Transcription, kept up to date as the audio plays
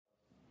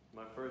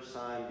My first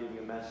time giving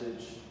a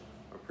message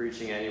or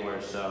preaching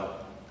anywhere, so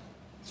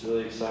it's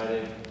really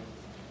exciting.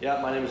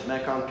 Yeah, my name is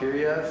Mekon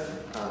Piriev.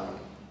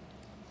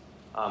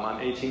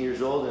 I'm 18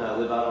 years old and I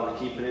live out on the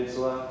Key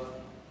Peninsula.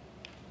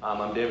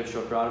 I'm David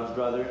Shokratov's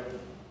brother.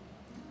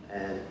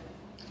 And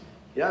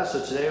yeah,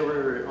 so today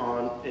we're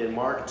in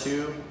Mark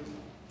 2,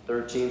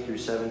 13 through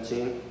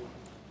 17.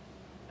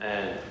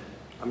 And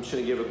I'm just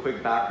going to give a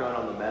quick background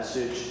on the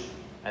message,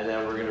 and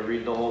then we're going to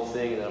read the whole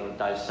thing, and then I'm going to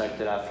dissect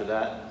it after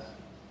that.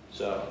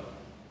 So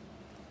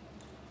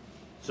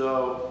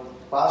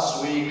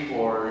last week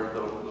or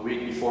the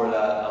week before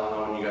that, I don't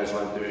know when you guys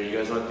went through it. You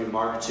guys went through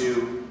Mark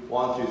 2,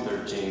 1 through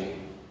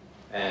 13.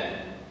 And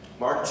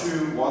Mark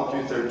 2, 1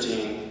 through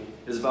 13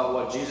 is about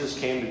what Jesus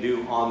came to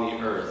do on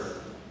the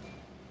earth.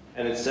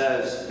 And it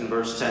says in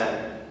verse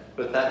 10,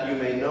 "But that you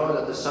may know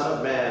that the Son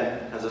of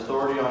Man has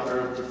authority on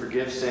earth to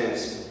forgive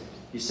sins,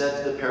 he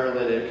said to the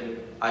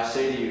paralytic, I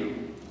say to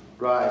you,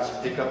 rise,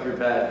 pick up your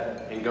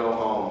bed, and go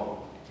home."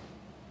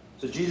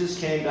 So Jesus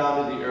came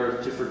down to the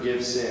earth to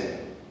forgive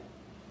sin.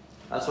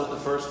 That's what the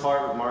first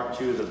part of Mark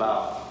 2 is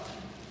about.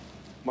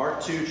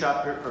 Mark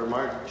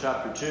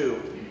chapter 2,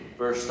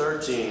 verse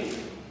 13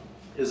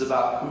 is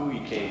about who he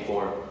came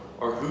for,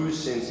 or whose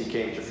sins he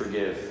came to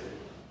forgive.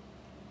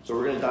 So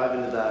we're going to dive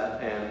into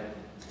that, and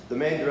the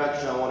main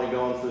direction I want to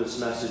go in for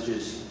this message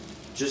is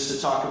just to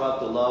talk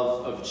about the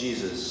love of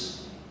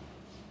Jesus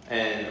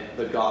and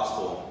the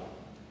gospel.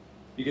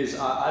 Because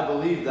I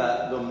believe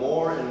that the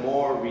more and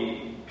more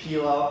we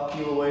peel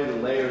away the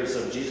layers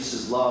of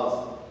Jesus'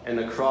 love and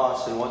the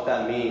cross and what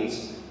that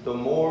means, the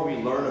more we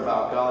learn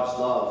about God's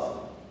love,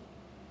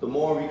 the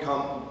more we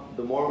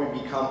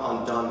become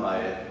undone by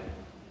it.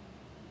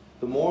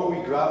 The more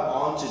we grab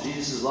onto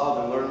Jesus'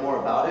 love and learn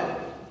more about it,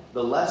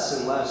 the less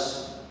and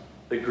less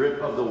the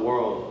grip of the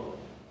world.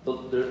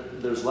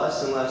 There's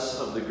less and less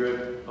of the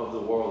grip of the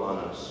world on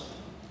us.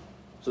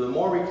 So the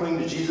more we cling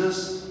to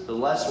Jesus, the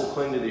less we'll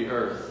cling to the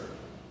earth,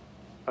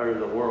 or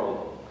the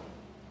world.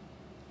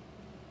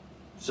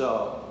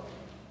 So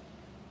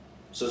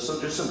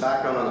just some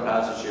background on the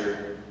passage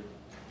here.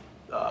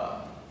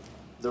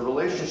 The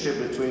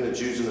relationship between the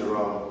Jews and the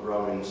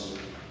Romans.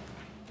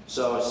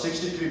 So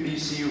 63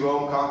 BC,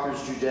 Rome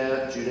conquers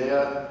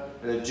Judea,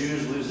 and the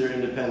Jews lose their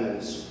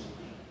independence.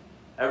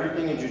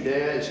 Everything in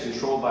Judea is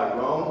controlled by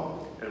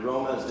Rome, and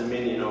Rome has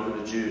dominion over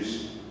the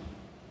Jews.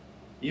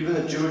 Even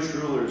the Jewish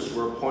rulers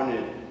were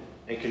appointed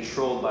and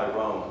controlled by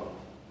Rome.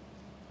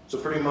 So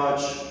pretty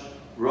much,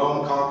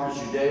 Rome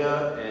conquers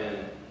Judea, and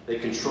they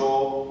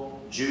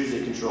control Jews,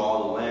 they control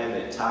all the land,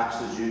 they tax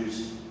the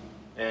Jews,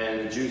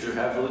 and the Jews are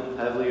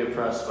heavily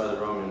oppressed by the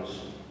Romans.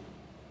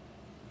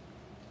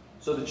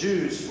 So the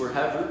Jews were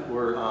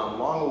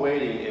long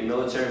awaiting a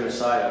military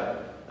Messiah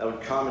that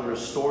would come and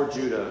restore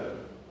Judah,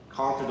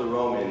 conquer the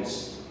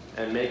Romans,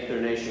 and make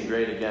their nation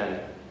great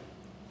again.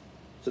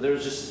 So there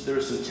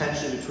was some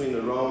tension between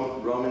the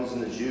Romans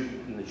and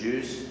the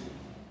Jews,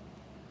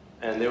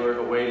 and they were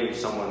awaiting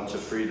someone to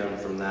free them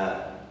from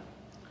that.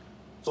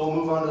 So we'll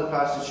move on to the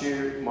passage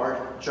here,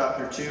 Mark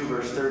chapter 2,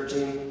 verse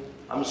 13.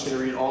 I'm just going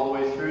to read all the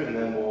way through, and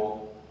then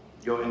we'll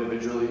go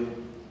individually.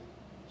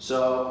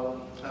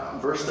 So,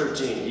 verse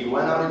 13, "He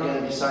went out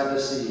again beside the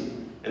sea,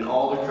 and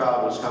all the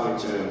crowd was coming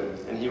to him,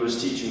 and he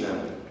was teaching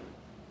them.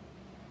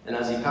 And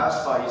as he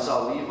passed by, he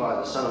saw Levi,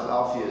 the son of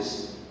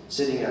Alphaeus,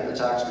 sitting at the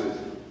tax booth.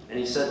 And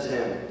he said to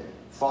him,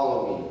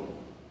 'Follow me.'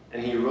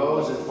 And he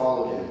rose and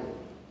followed him.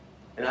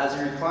 And as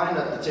he reclined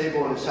at the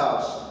table in his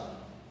house,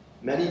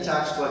 many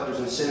tax collectors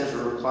and sinners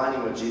were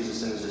reclining with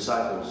Jesus and his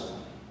disciples,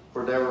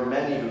 for there were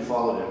many who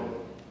followed him.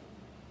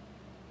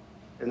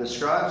 And the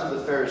scribes of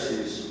the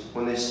Pharisees,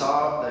 when they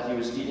saw that he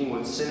was eating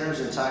with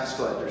sinners and tax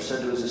collectors,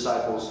 said to his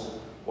disciples,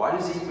 'Why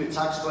does he eat with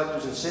tax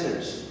collectors and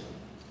sinners?'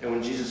 And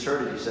when Jesus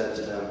heard it, he said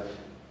to them,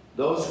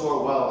 'Those who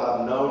are well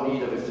have no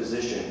need of a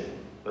physician,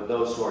 but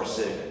those who are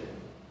sick.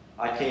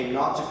 I came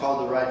not to call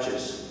the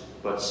righteous,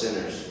 but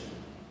sinners.'"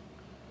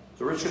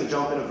 So we're just going to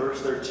jump into verse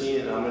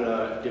 13, and I'm going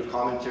to give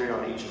commentary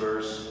on each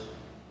verse.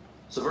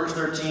 So verse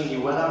 13, "He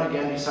went out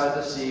again beside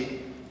the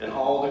sea, and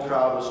all the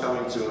crowd was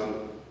coming to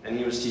him, and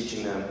he was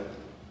teaching them."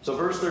 So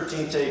verse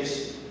 13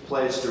 takes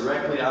place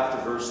directly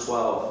after verse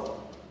 12.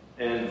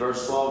 In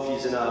verse 12,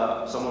 he's in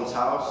someone's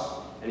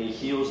house, and he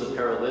heals the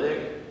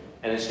paralytic,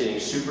 and it's getting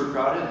super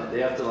crowded.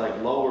 They have to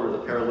lower the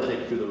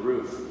paralytic through the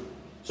roof.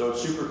 So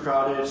it's super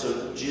crowded,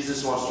 so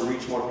Jesus wants to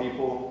reach more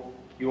people.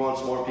 He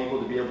wants more people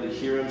to be able to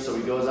hear him, so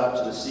he goes out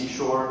to the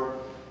seashore.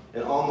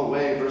 And on the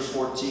way, verse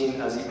 14,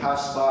 as he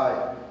passed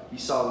by, he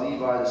saw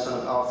Levi, the son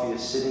of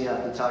Alphaeus, sitting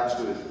at the tax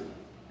booth.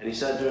 And he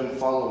said to him,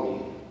 "Follow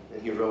me."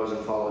 And he rose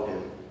and followed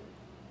him.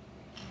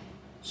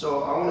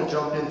 So I want to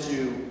jump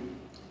into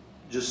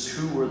just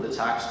who were the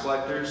tax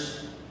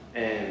collectors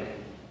and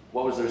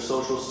what was their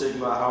social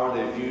stigma, how were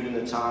they viewed in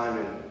the time,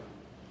 and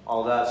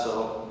all that.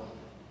 So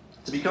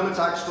to become a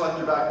tax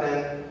collector back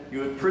then, you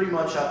would pretty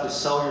much have to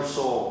sell your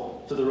soul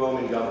to the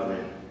Roman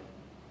government.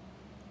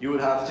 You would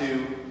have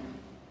to,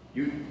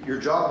 your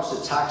job was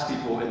to tax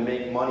people and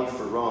make money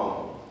for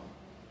Rome,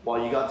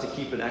 while you got to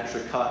keep an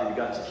extra cut, or you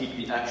got to keep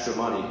the extra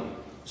money.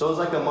 So it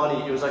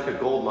was like a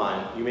gold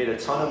mine. You made a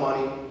ton of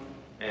money,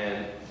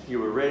 and you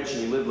were rich,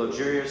 and you lived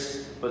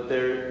luxurious, but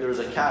there was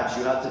a catch.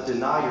 You had to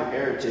deny your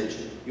heritage.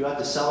 You had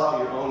to sell out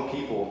your own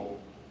people.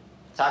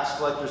 Tax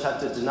collectors had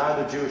to deny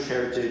their Jewish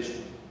heritage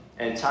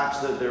and tax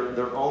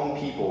their own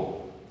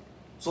people.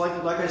 So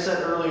like I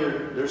said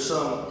earlier,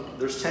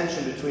 there's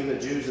tension between the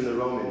Jews and the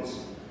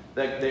Romans.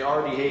 They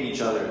already hate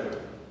each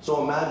other.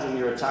 So imagine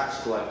you're a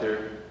tax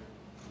collector.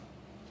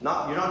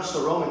 You're not just a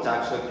Roman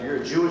tax collector, you're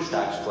a Jewish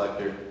tax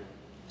collector.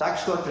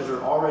 Tax collectors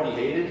are already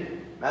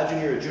hated.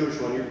 Imagine you're a Jewish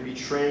one, you're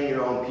betraying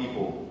your own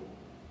people.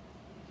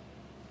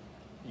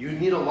 You'd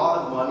need a lot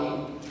of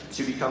money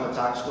to become a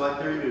tax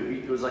collector.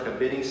 It was like a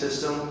bidding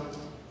system.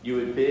 You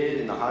would bid,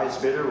 and the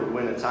highest bidder would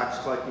win a tax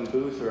collecting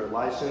booth or a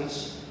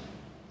license.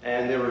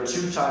 And there were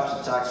two types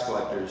of tax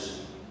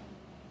collectors.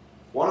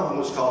 One of them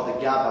was called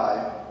the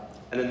Gabbai,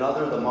 and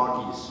another the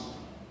Machis.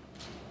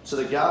 So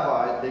the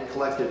Gabbai, they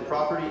collected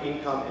property,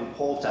 income, and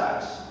poll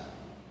tax.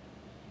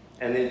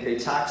 And they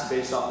taxed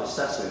based off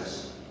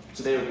assessments.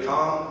 So they would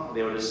come,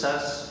 they would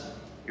assess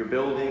your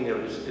building, they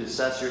would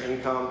assess your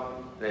income,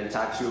 and then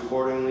tax you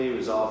accordingly. It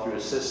was all through a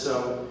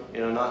system,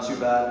 not too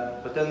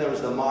bad. But then there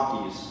was the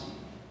Machis.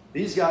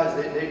 These guys,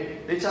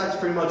 they tax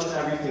pretty much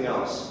everything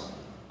else.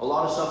 A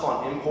lot of stuff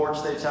on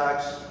imports they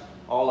tax,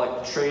 all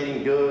like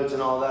trading goods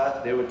and all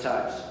that, they would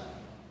tax.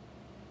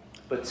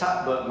 But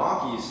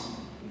Machis,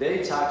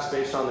 they tax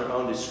based on their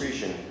own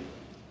discretion.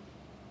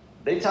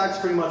 They tax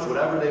pretty much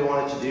whatever they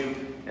wanted to do,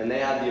 and they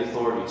had the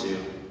authority to.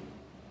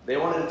 They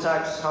wanted to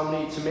tax how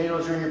many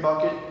tomatoes are in your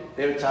bucket,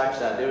 they would tax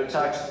that. They would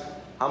tax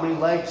how many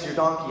legs your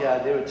donkey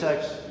had, they would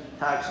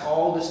tax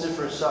all this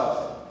different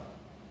stuff.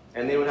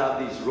 And they would have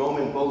these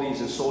Roman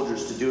bullies and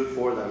soldiers to do it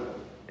for them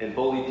and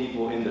bully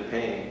people into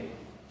paying.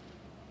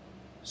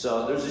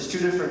 So there's these two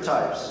different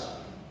types.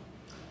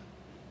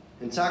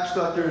 And tax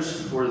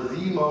collectors were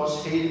the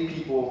most hated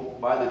people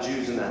by the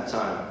Jews in that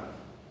time.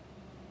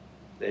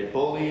 They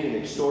bullied and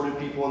extorted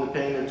people into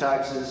paying their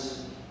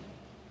taxes.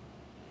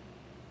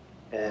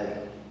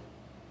 And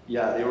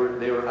yeah, they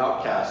were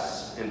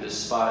outcasts and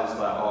despised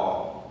by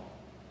all.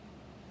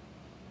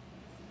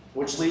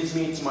 Which leads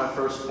me to my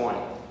first point.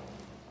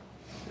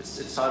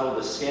 It's titled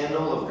The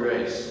Scandal of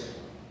Grace.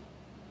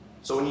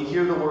 So when you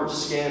hear the word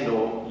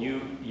scandal,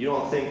 you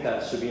don't think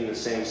that should be in the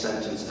same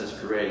sentence as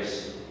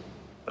grace.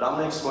 But I'm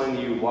going to explain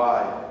to you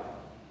why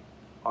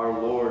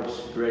our Lord's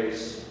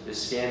grace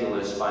is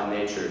scandalous by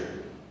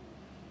nature.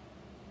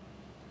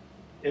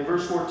 In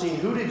verse 14,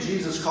 who did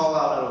Jesus call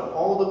out of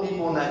all the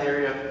people in that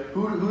area?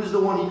 Who's the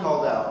one he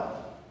called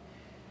out?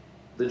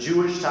 The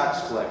Jewish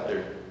tax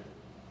collector.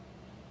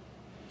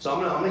 So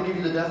I'm going to give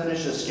you the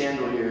definition of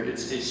scandal here.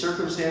 It's a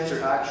circumstance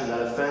or action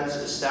that offends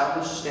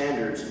established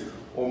standards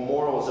or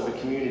morals of a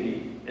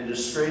community and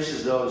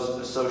disgraces those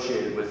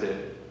associated with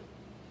it.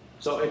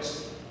 So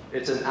it's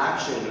an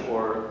action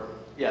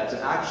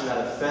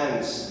that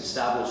offends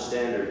established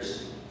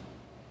standards.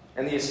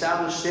 And the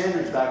established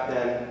standards back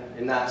then,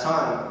 in that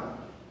time,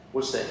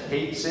 was to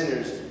hate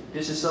sinners,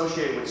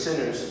 disassociate with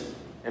sinners,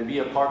 and be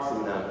apart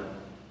from them.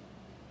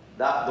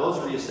 Those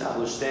were the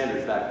established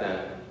standards back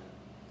then.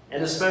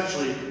 And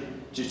especially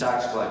to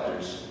tax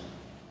collectors.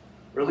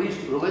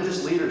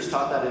 Religious leaders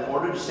taught that in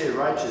order to stay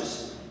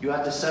righteous, you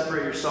had to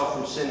separate yourself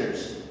from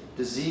sinners,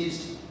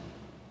 diseased,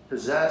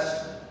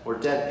 possessed, or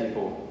dead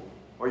people,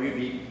 or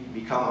you'd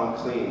become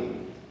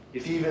unclean.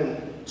 If you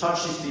even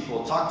touch these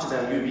people, talk to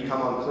them, you'd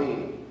become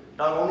unclean.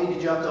 Not only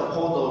did you have to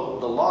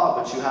uphold the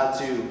law, but you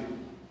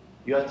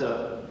had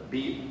to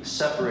be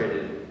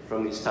separated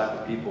from these type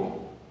of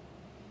people.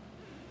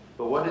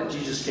 But what did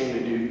Jesus come to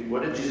do?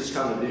 What did Jesus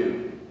come to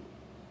do?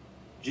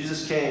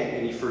 Jesus came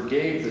and he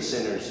forgave the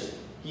sinners.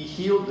 He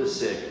healed the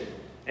sick,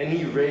 and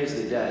he raised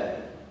the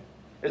dead.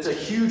 It's a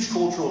huge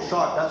cultural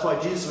shock. That's why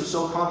Jesus was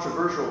so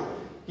controversial.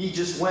 He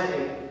just went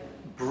and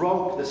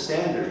broke the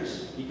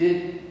standards. He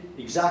did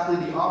exactly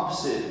the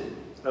opposite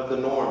of the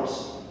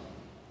norms.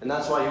 And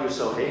that's why he was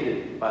so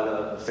hated by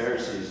the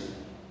Pharisees.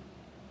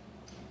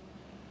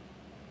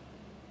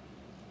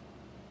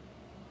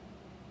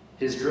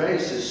 His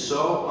grace is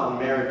so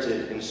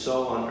unmerited and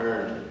so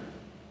unearned.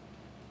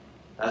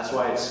 That's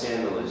why it's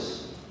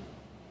scandalous.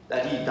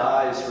 That he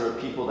dies for a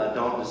people that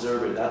don't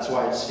deserve it. That's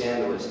why it's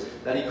scandalous.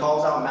 That he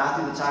calls out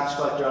Matthew the tax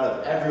collector out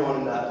of everyone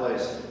in that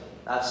place.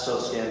 That's so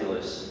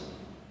scandalous.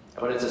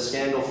 But it's a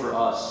scandal for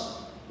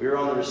us. We're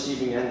on the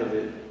receiving end of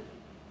it.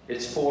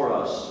 It's for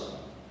us.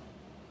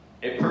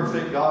 A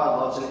perfect God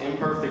loves an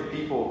imperfect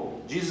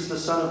people. Jesus, the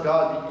Son of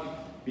God,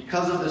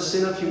 because of the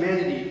sin of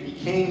humanity,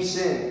 became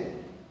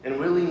sin and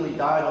willingly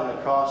died on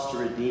the cross to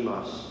redeem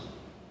us.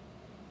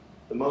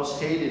 The most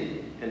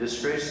hated and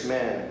disgraced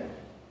man,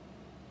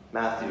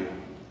 Matthew,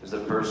 is the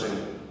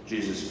person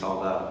Jesus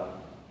called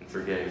out and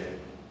forgave.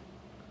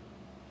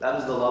 That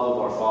is the love of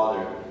our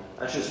Father.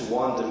 That's just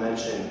one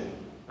dimension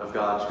of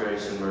God's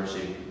grace and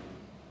mercy.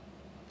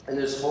 And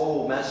this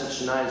whole message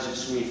tonight is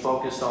just going to be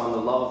focused on the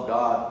love of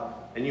God.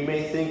 And you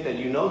may think that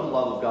you know the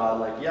love of God,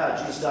 like, yeah,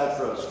 Jesus died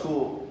for us,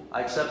 cool.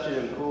 I accepted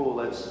him, cool.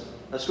 Let's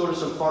go to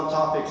some fun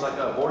topics like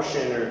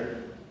abortion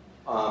or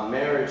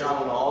marriage, I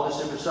don't know, all this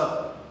different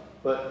stuff.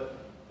 But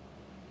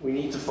we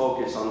need to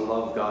focus on the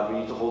love of God. We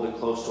need to hold it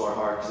close to our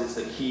heart because it's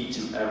the key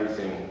to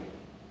everything.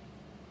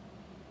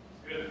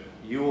 Good.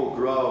 You will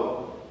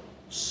grow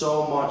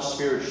so much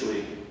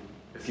spiritually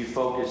if you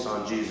focus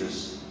on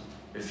Jesus.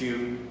 If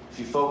you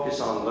focus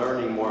on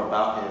learning more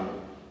about him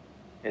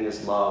and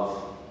his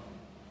love.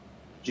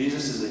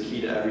 Jesus is the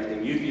key to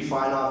everything. You'd be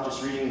fine off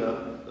just reading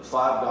the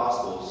 5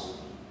 Gospels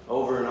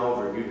over and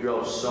over. You'd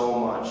grow so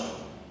much.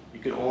 You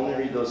could only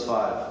read those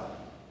 5,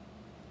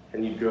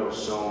 and you'd grow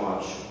so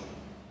much.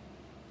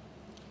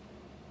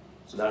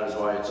 So that is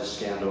why it's a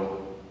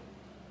scandal.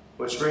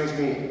 Which brings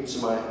me to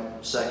my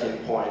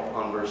second point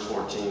on verse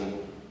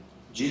 14.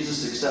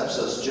 Jesus accepts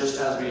us just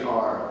as we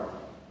are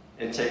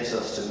and takes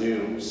us to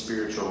new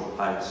spiritual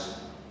heights.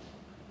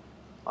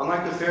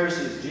 Unlike the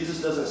Pharisees,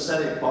 Jesus doesn't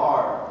set a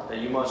bar that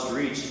you must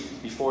reach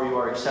before you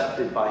are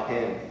accepted by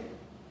him.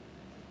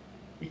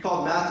 He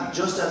called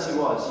Matthew just as he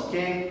was. He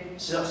came,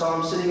 saw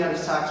him sitting at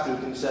his tax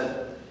booth, and he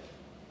said,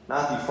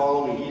 Matthew,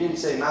 follow me. He didn't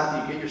say,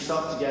 Matthew, get your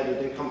stuff together,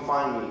 then come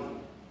find me.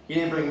 He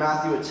didn't bring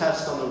Matthew a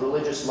test on the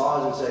religious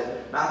laws and say,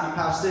 Matthew,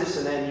 pass this,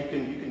 and then you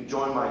can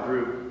join my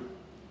group.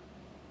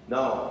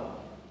 No.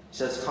 He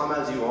says, come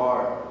as you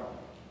are.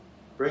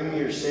 Bring me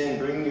your sin,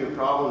 bring me your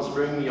problems,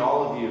 bring me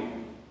all of you,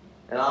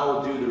 and I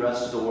will do the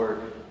rest of the work.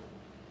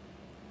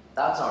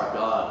 That's our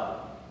God.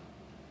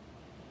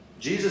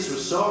 Jesus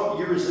was so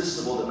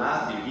irresistible to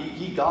Matthew.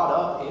 He got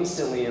up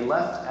instantly and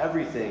left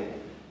everything.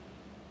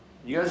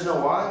 You guys know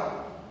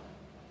why?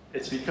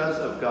 It's because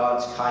of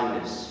God's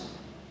kindness.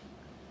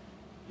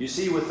 You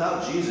see,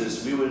 without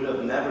Jesus, we would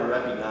have never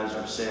recognized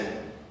our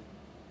sin.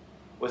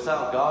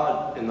 Without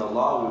God and the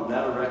law, we would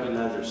never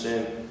recognize our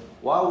sin.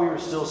 While we were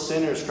still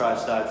sinners,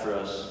 Christ died for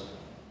us.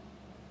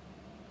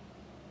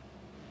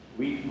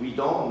 We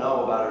don't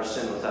know about our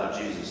sin without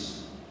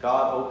Jesus.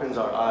 God opens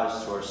our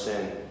eyes to our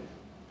sin.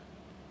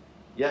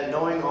 Yet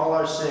knowing all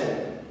our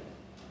sin,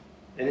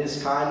 in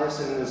his kindness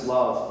and in his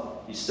love,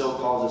 he still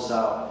calls us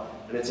out.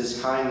 And it's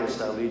his kindness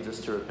that leads us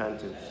to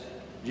repentance.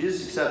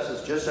 Jesus accepts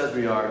us just as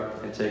we are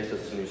and takes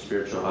us to new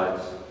spiritual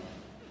heights.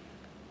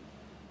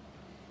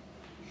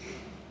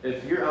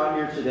 If you're out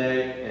here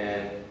today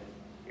and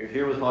you're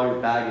here with all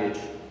your baggage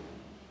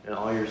and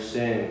all your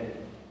sin,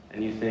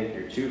 and you think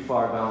you're too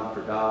far bound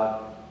for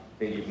God,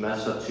 think you've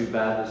messed up too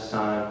bad this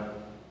time,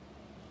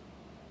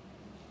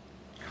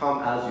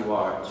 come as you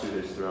are to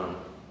his throne.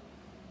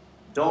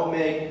 Don't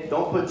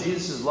put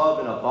Jesus' love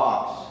in a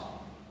box.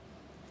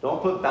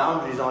 Don't put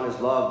boundaries on his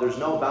love. There's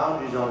no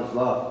boundaries on his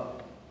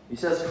love. He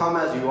says, come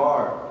as you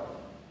are.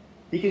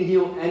 He can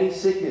heal any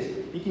sickness.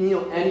 He can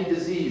heal any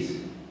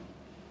disease.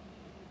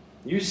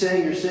 You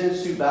saying your sin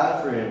is too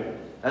bad for him,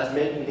 that's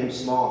making him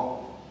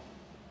small.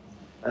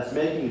 That's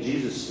making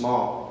Jesus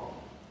small.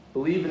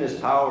 Believe in his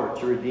power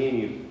to redeem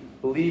you.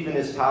 Believe in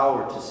his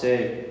power to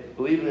save.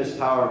 Believe in his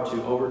power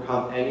to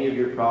overcome any of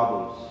your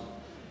problems.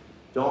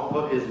 Don't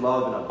put his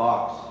love in a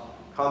box.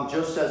 Come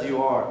just as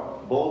you are,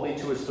 boldly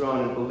to his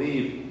throne, and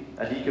believe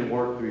that he can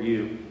work through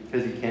you,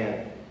 because he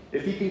can.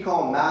 If he can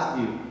call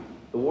Matthew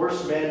the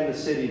worst man in the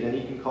city, then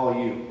he can call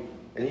you,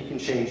 and he can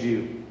change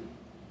you.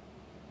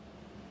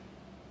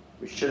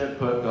 We shouldn't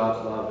put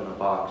God's love in a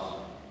box.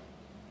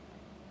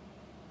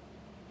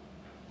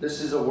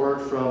 This is a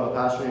word from a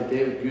pastor named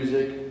David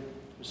Guzik.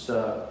 Just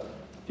a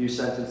few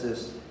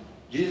sentences.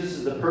 Jesus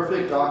is the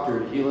perfect doctor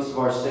to heal us of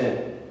our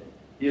sin.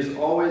 He is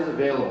always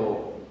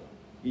available.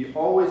 He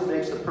always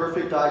makes the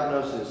perfect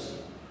diagnosis.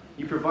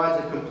 He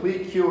provides a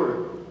complete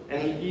cure,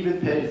 and he even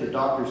pays the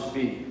doctor's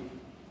fee.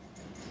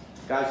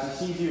 Guys,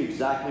 he sees you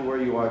exactly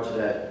where you are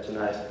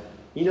tonight.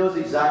 He knows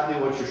exactly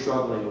what you're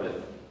struggling with.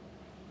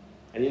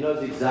 And he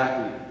knows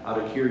exactly how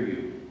to cure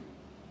you.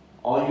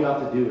 All you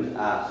have to do is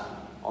ask.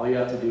 All you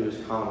have to do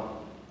is come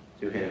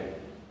to him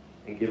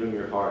and give him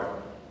your heart.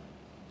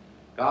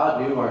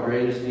 God knew our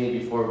greatest need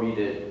before we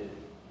did.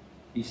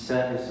 He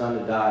sent his son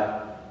to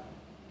die,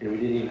 and we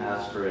didn't even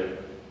ask for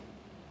it.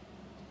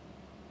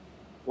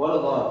 What a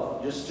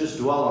love. Just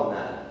dwell on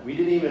that. We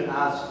didn't even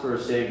ask for a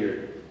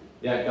Savior,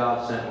 yet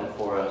God sent one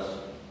for us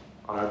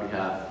on our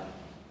behalf.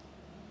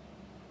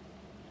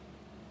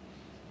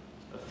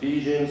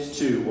 Ephesians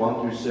 2,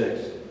 1 through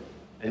 6.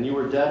 And you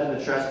were dead in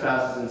the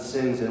trespasses and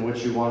sins in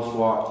which you once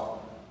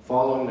walked,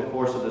 following the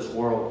course of this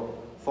world,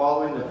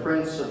 following the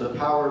prince of the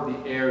power of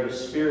the air, the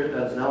spirit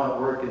that is now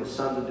at work in the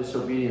sons of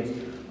disobedience,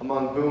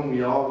 among whom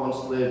we all once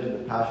lived in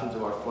the passions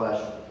of our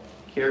flesh,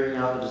 carrying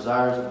out the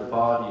desires of the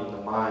body and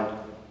the mind.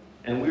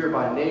 And we are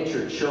by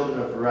nature children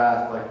of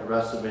wrath like the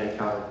rest of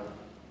mankind.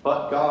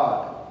 But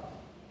God,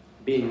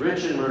 being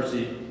rich in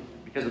mercy,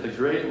 because of the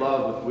great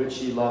love with which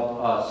he loved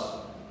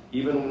us,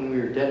 even when we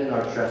were dead in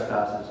our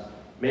trespasses,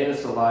 made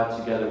us alive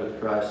together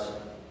with Christ.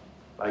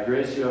 By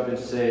grace you have been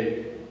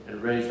saved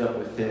and raised up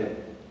with him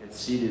and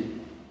seated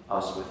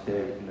us with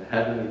him in the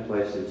heavenly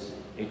places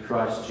in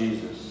Christ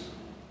Jesus.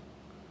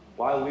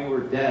 While we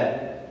were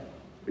dead,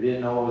 we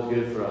didn't know what was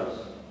good for us.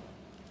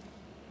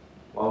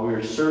 While we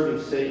were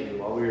serving Satan,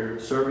 while we were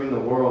serving the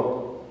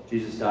world,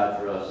 Jesus died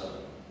for us.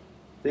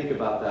 Think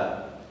about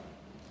that.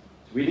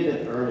 We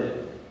didn't earn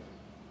it.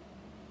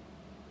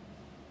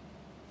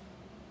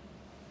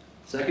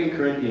 2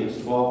 Corinthians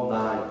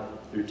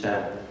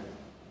 12:9-10.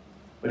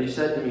 But he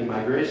said to me,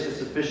 "My grace is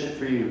sufficient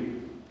for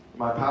you.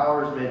 My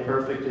power is made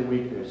perfect in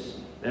weakness.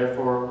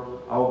 Therefore,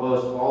 I will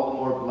boast all the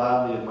more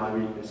gladly of my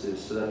weaknesses,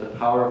 so that the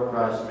power of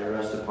Christ may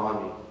rest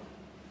upon me.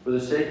 For the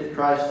sake of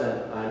Christ,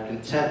 then, I am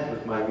content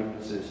with my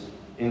weaknesses,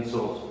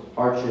 insults,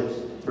 hardships,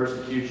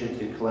 persecutions,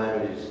 and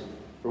calamities.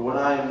 For when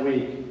I am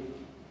weak,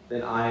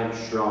 then I am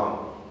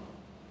strong."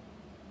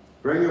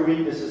 Bring your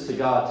weaknesses to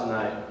God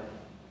tonight,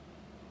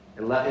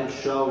 and let Him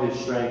show His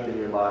strength in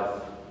your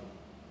life.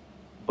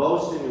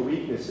 Boast in your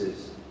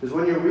weaknesses, because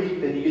when you're weak,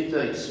 then you get to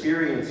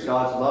experience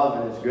God's love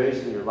and His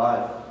grace in your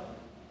life.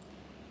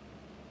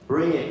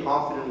 Bring it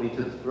confidently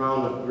to the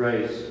throne of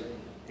grace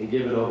and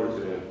give it over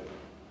to Him.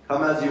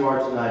 Come as you are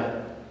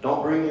tonight.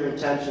 Don't bring your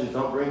intentions,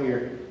 don't bring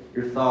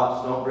your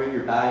thoughts, don't bring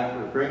your bag,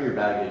 or bring your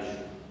baggage.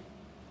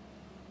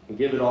 And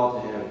give it all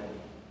to Him.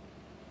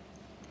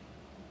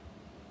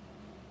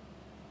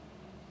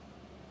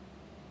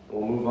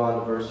 We'll move on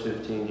to verse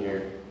 15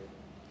 here.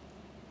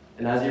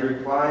 And as he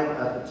reclined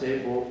at the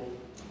table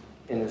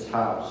in his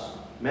house,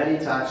 many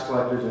tax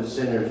collectors and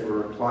sinners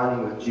were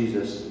reclining with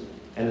Jesus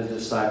and his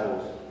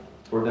disciples,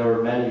 for there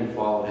were many who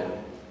followed him.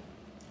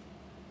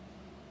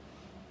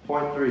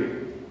 Point 3.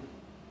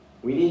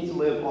 We need to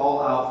live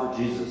all out for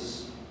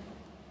Jesus.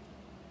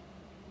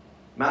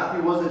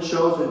 Matthew wasn't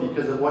chosen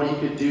because of what he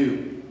could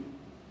do.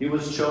 He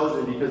was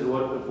chosen because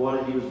of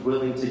what he was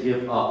willing to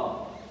give up.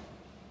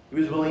 He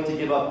was willing to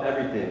give up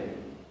everything.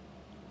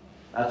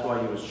 That's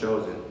why he was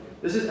chosen.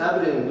 This is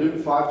evident in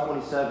Luke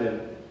 5:27,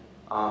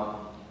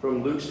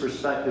 from Luke's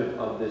perspective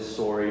of this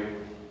story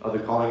of the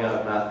calling out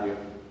of Matthew.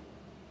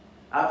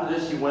 After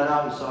this, he went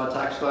out and saw a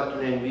tax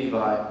collector named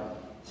Levi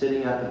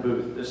sitting at the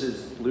booth. This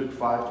is Luke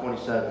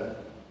 5:27.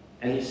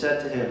 And he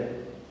said to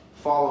him,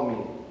 "Follow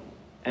me."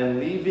 And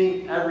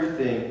leaving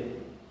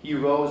everything, he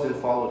rose and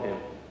followed him.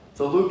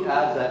 So Luke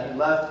adds that he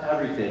left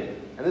everything.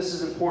 And this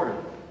is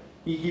important.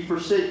 He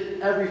forsake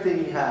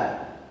everything he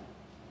had.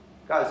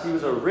 Guys, he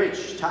was a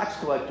rich tax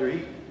collector.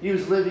 He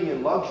was living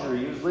in luxury.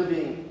 He was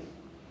living,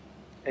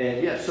 and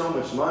he had so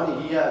much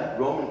money. He had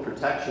Roman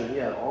protection. He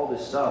had all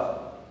this stuff.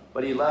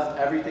 But he left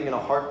everything in a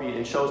heartbeat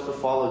and chose to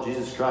follow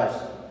Jesus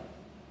Christ.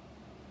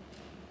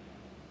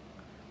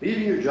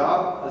 Leaving your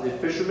job as a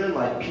fisherman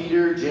like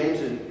Peter, James,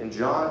 and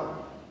John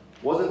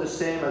wasn't the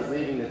same as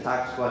leaving the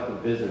tax collecting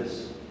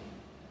business.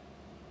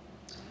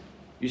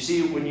 You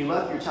see, when you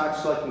left your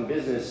tax collecting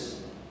business,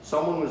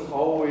 someone was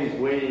always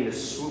waiting to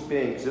swoop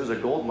in because it was a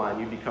gold mine.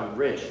 You'd become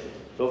rich.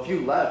 So if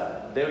you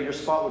left, your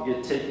spot would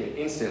get taken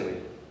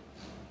instantly.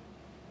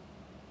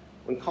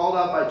 When called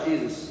out by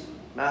Jesus,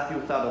 Matthew,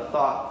 without a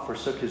thought,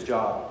 forsook his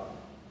job,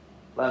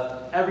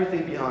 left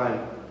everything behind,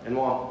 and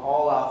went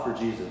all out for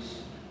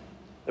Jesus.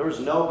 There was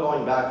no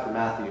going back for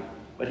Matthew,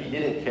 but he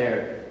didn't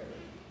care.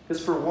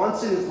 Because for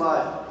once in his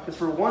life,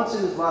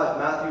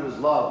 Matthew was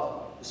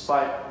loved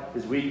despite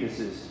his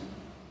weaknesses.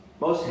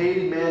 Most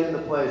hated man in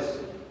the place.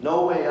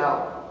 No way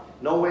out.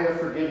 No way of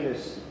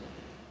forgiveness.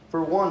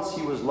 For once,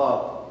 he was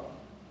loved.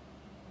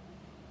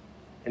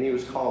 And he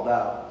was called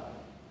out,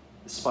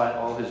 despite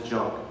all his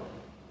junk.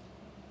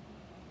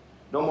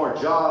 No more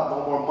job,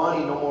 no more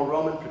money, no more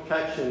Roman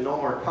protection, no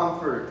more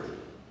comfort.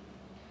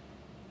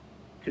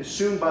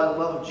 Consumed by the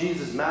love of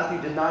Jesus,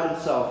 Matthew denied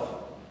himself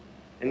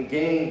and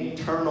gained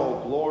eternal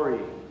glory.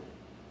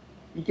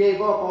 He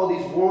gave up all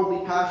these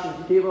worldly passions.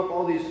 He gave up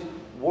all these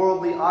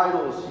worldly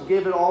idols. He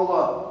gave it all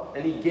up,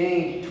 and he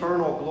gained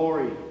eternal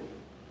glory.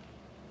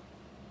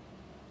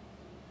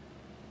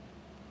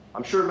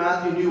 I'm sure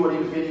Matthew knew what he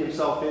was getting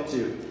himself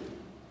into.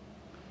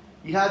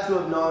 He had to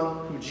have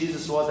known who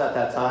Jesus was at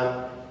that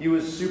time. He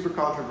was super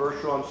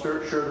controversial. I'm sure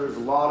there was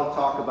a lot of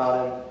talk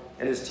about him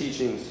and his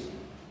teachings.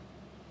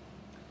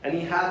 And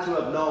he had to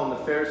have known the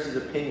Pharisees'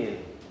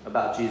 opinion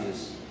about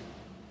Jesus.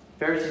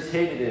 Pharisees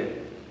hated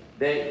him.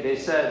 They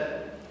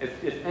said,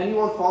 if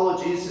anyone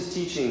followed Jesus'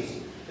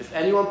 teachings, if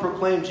anyone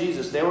proclaimed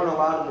Jesus, they weren't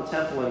allowed in the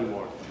temple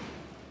anymore.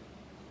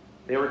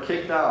 They were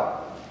kicked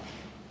out.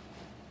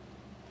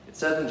 It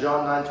says in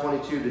John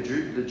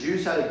 9:22, the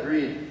Jews had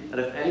agreed that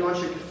if anyone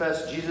should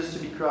confess Jesus to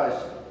be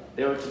Christ,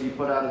 they were to be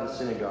put out of the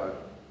synagogue.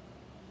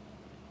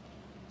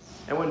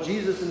 And when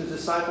Jesus and his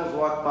disciples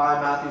walked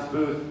by Matthew's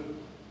booth,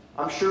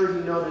 I'm sure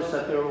he noticed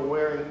that they were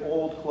wearing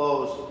old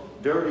clothes,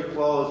 dirty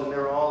clothes, and they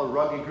were all a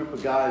rugged group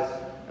of guys.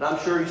 And I'm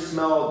sure he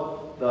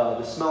smelled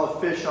the smell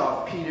of fish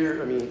off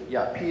Peter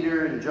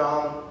and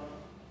John.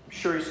 I'm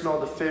sure he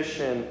smelled the fish,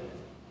 and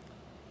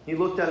he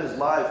looked at his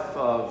life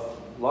of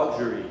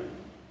luxury.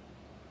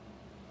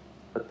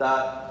 But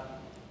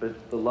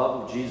the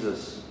love of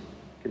Jesus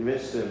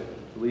convinced him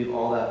to leave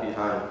all that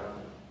behind.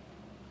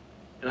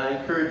 And I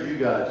encourage you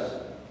guys,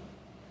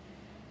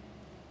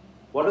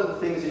 what are the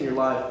things in your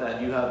life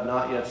that you have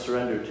not yet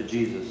surrendered to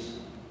Jesus?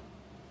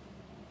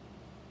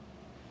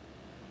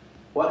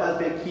 What has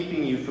been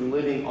keeping you from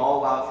living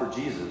all out for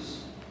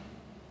Jesus?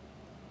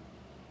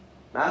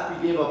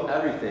 Matthew gave up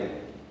everything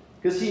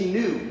because he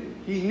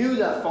knew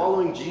that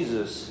following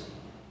Jesus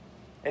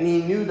And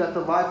he knew that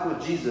the life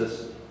with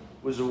Jesus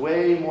was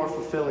way more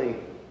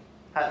fulfilling,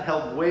 had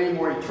held way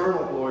more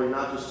eternal glory,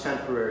 not just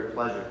temporary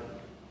pleasure.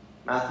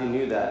 Matthew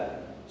knew that.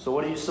 So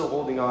what are you still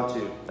holding on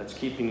to that's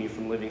keeping you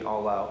from living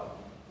all out?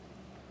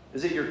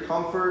 Is it your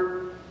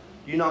comfort?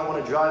 Do you not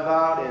want to drive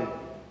out and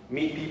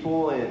meet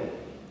people and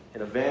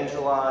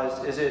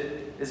evangelize? Is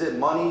it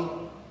money?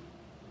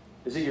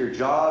 Is it your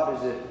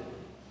job?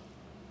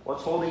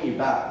 What's holding you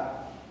back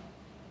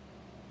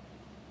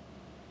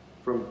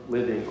from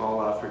living all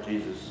out for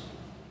Jesus?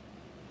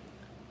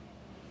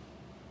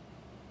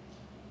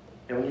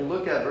 And when you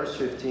look at verse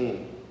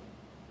 15,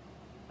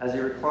 as he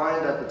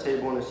reclined at the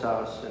table in his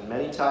house, and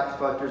many tax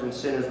collectors and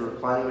sinners were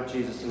reclining with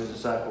Jesus and his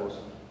disciples,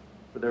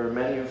 for there were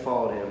many who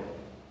followed him.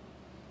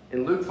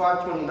 In Luke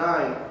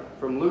 5:29,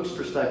 from Luke's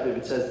perspective,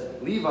 it says,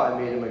 Levi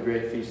made him a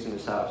great feast in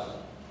his house.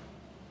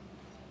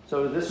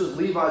 So this was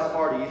Levi's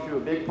party. He threw a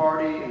big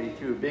party, and he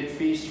threw a big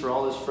feast for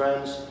all his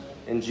friends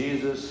and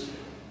Jesus.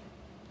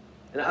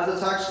 And as a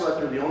tax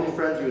collector, the only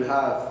friends you would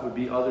have would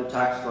be other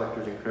tax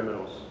collectors and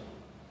criminals.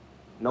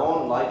 No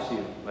one likes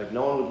you. Like,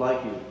 no one would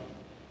like you.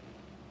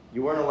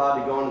 You weren't allowed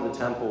to go into the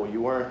temple.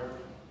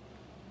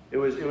 It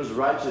was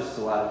righteous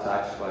to lie to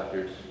tax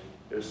collectors.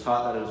 It was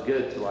taught that it was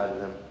good to lie to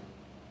them.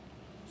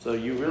 So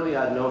you really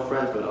had no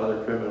friends but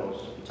other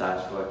criminals and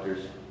tax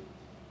collectors.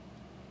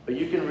 But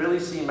you can really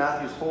see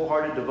Matthew's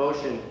wholehearted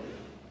devotion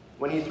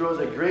when he throws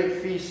a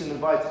great feast and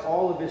invites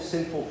all of his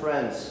sinful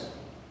friends.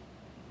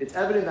 It's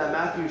evident that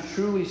Matthew is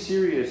truly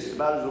serious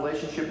about his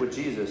relationship with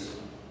Jesus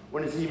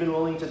when he's even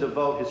willing to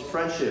devote his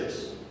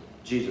friendships to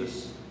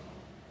Jesus.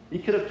 He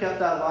could have kept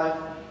that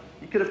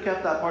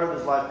part of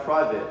his life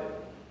private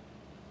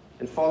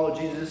and followed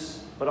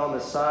Jesus, but on the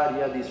side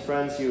he had these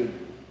friends he would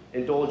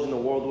indulge in the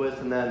world with,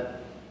 and then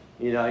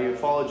he would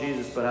follow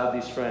Jesus but have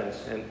these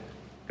friends. And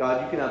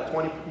God, you can have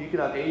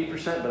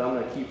 80%, but I'm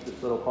going to keep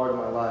this little part of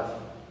my life.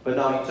 But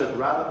no, he took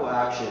radical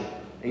action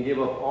and gave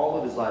up all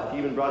of his life. He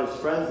even brought his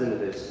friends into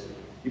this.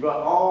 He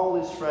brought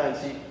all his friends.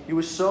 He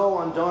was so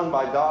undone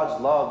by God's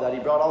love that he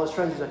brought all his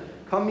friends. He said,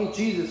 come meet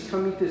Jesus.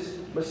 Come meet this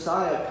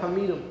Messiah. Come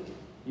meet him.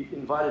 He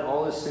invited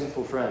all his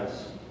sinful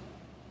friends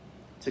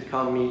to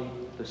come meet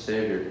the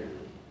Savior.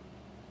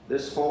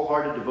 This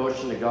wholehearted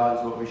devotion to God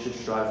is what we should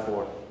strive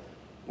for.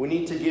 We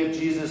need to give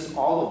Jesus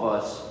all of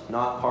us,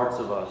 not parts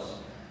of us.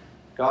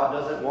 God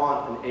doesn't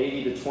want an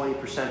 80 to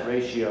 20%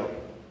 ratio.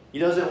 He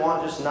doesn't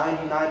want just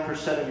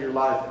 99% of your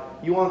life.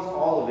 He wants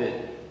all of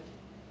it.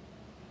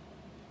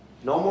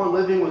 No more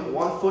living with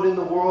one foot in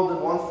the world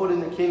and one foot in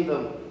the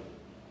kingdom.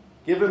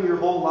 Give him your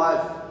whole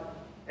life,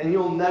 and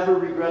you'll never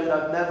regret it.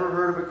 I've never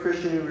heard of a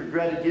Christian who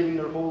regretted giving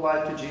their whole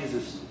life to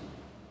Jesus.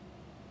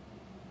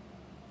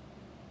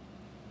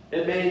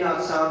 It may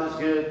not sound as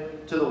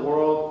good to the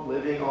world,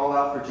 living all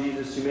out for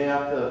Jesus. You may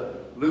have to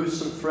lose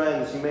some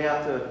friends. You may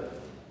have to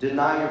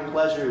deny your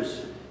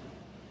pleasures.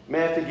 You may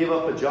have to give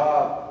up a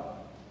job.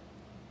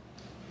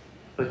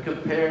 But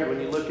compared, when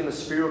you look in the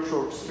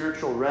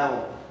spiritual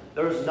realm,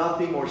 there is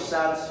nothing more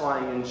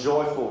satisfying and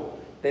joyful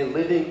than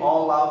living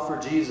all out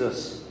for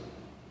Jesus.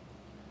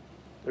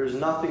 There's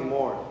nothing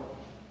more.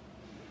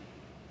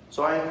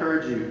 So I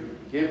encourage you,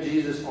 give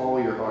Jesus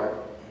all your heart.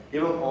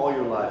 Give him all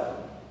your life.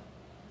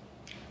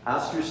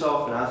 Ask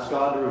yourself and ask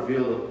God to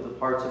reveal the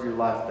parts of your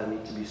life that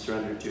need to be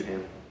surrendered to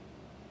him.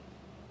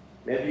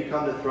 Maybe you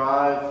come to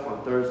Thrive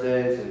on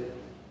Thursdays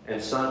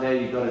and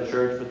Sunday you go to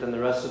church, but then the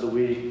rest of the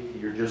week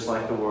you're just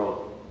like the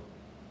world.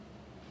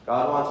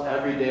 God wants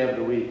every day of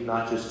the week,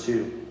 not just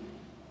 2.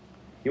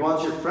 He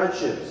wants your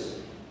friendships.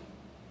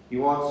 He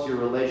wants your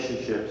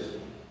relationships.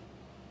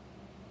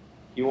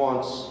 He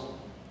wants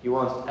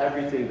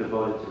everything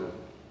devoted to him.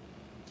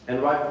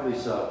 And rightfully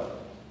so.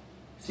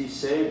 He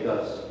saved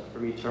us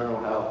from eternal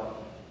hell.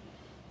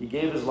 He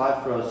gave his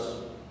life for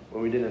us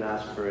when we didn't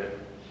ask for it,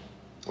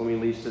 when we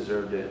least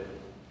deserved it.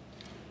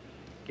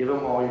 Give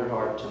him all your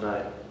heart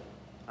tonight.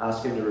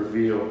 Ask him to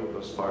reveal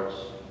those parts.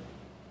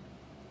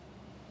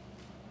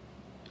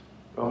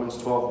 Romans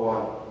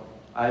 12:1.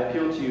 I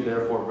appeal to you,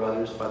 therefore,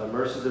 brothers, by the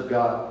mercies of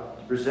God,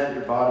 to present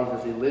your bodies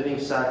as a living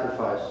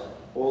sacrifice,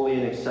 holy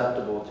and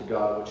acceptable to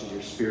God, which is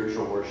your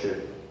spiritual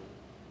worship.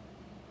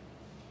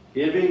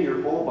 Giving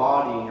your whole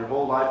body and your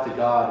whole life to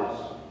God is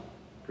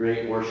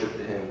great worship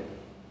to him.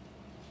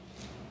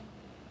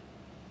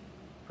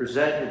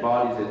 Present your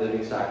body as a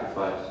living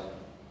sacrifice.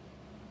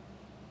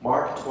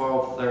 Mark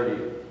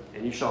 12:30.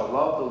 And you shall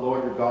love the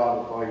Lord your God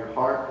with all your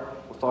heart,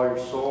 with all your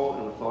soul,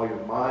 and with all your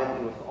mind,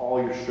 and with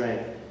all your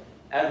strength.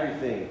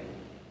 Everything.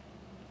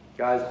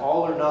 Guys,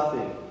 all or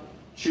nothing.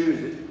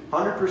 Choose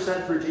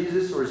 100% for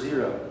Jesus or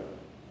 0.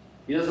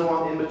 He doesn't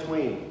want in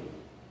between.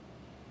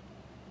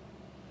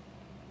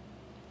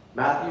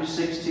 Matthew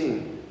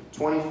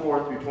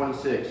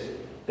 16:24-26.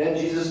 Then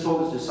Jesus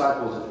told his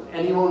disciples, if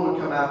anyone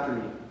would come after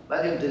me,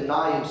 let him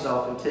deny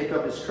himself and take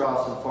up his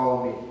cross and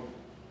follow me.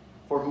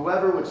 For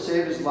whoever would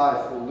save his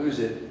life will lose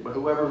it, but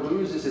whoever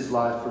loses his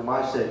life for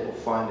my sake will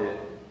find it.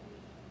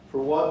 For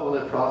what will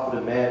it profit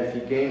a man if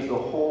he gains the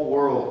whole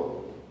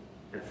world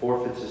and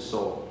forfeits his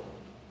soul?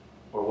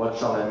 Or what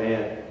shall a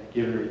man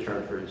give in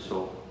return for his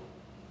soul?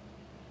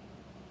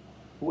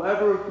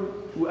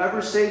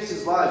 Whoever saves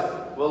his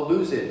life will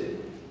lose it.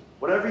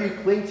 Whatever you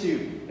cling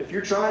to, if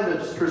you're trying to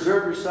just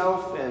preserve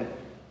yourself and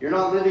you're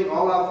not living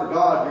all out for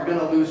God, you're going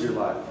to lose your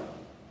life.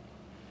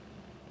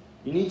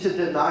 You need to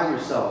deny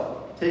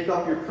yourself. Take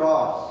up your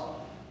cross.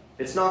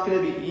 It's not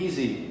going to be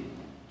easy.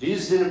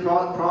 Jesus didn't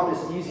promise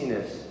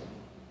easiness,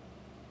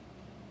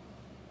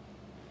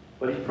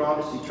 but he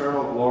promised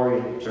eternal glory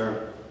in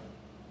return.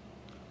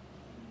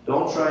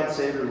 Don't try and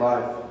save your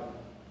life.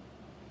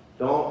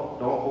 Don't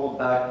hold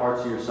back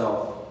parts of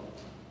yourself.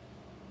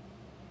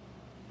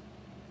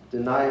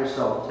 Deny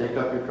yourself. Take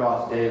up your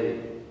cross daily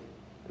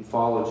and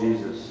follow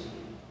Jesus.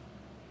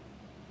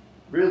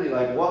 Really,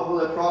 what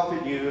will it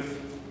profit you if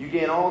you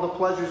gain all the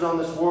pleasures on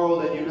this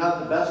world and you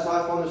have the best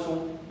life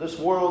on this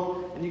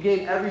world and you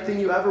gain everything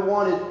you ever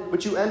wanted,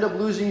 but you end up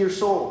losing your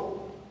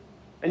soul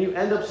and you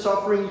end up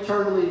suffering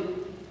eternally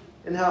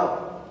in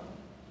hell?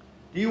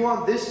 Do you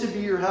want this to be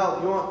your hell?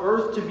 Do you want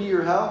earth to be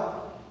your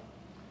hell?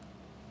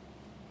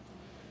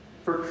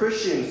 For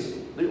Christians,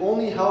 the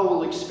only hell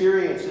we'll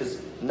experience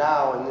is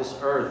now in this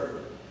earth,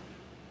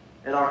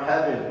 and our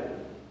heaven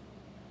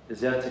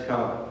is yet to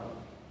come.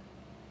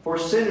 For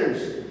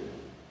sinners,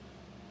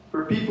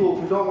 for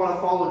people who don't want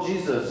to follow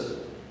Jesus,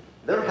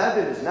 their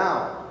heaven is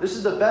now. This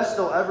is the best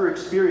they'll ever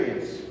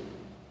experience.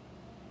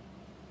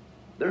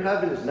 Their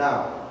heaven is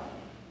now.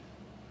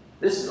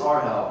 This is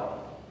our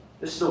hell.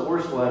 This is the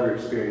worst we'll ever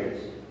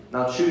experience.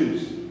 Now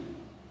choose.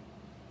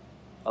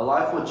 A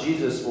life with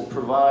Jesus will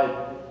provide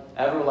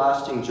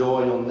everlasting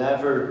joy you'll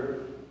never,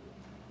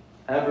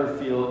 ever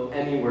feel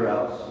anywhere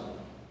else.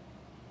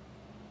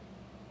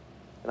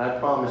 And I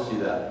promise you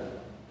that.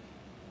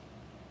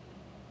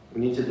 We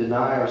need to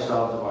deny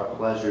ourselves of our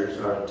pleasures,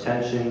 our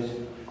intentions,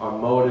 our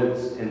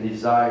motives, and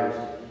desires,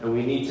 and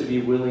we need to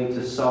be willing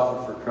to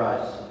suffer for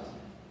Christ.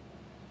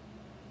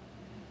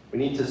 We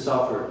need to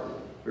suffer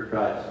for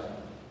Christ.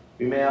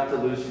 We may have to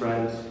lose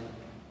friends,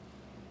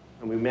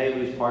 and we may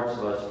lose parts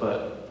of us,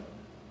 but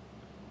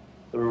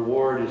the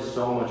reward is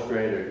so much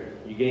greater.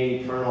 You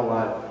gain eternal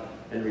life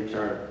in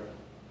return.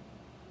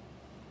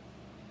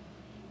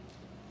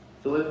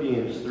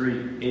 Philippians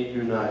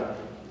 3:8-9.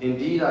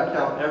 Indeed, I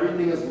count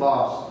everything as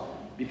lost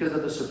because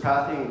of the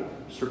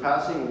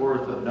surpassing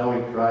worth of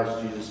knowing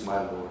Christ Jesus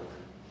my Lord.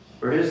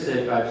 For his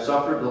sake I have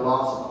suffered the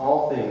loss of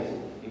all things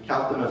and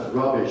count them as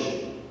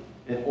rubbish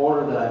in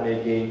order that I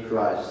may gain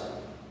Christ.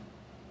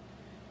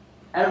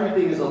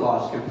 Everything is a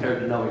loss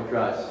compared to knowing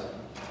Christ.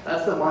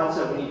 That's the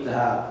mindset we need to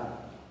have.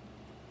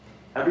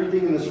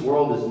 Everything in this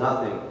world is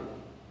nothing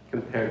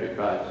compared to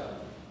Christ.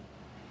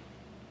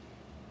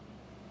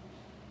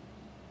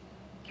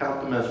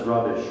 Count them as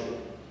rubbish.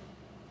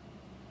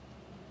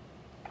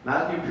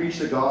 Matthew preached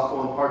the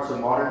gospel in parts of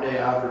modern-day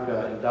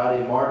Africa and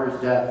died a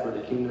martyr's death for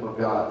the kingdom of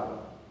God.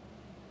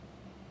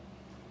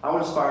 How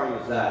inspiring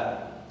is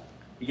that?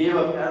 He gave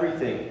up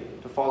everything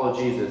to follow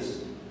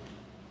Jesus.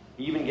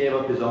 He even gave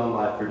up his own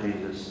life for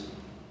Jesus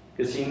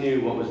because he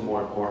knew what was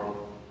more important.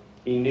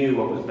 He knew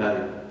what was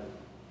better.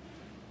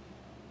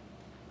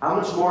 How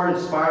much more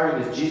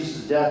inspiring is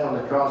Jesus' death on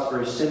the cross for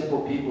his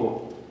sinful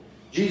people?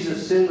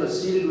 Jesus,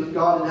 sinless, seated with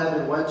God in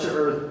heaven, went to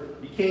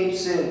earth, became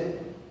sin,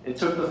 and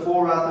took the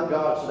full wrath of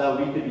God so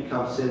that we could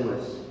become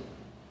sinless.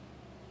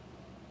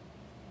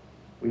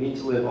 We need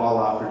to live all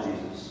out for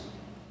Jesus.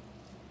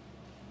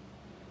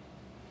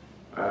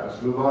 All right,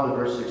 let's move on to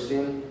verse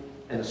 16.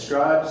 And the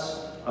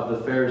scribes of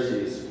the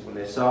Pharisees, when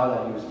they saw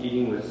that he was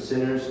eating with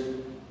sinners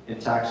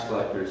and tax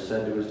collectors,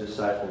 said to his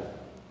disciples,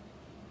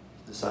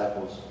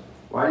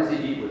 why does he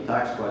eat with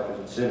tax collectors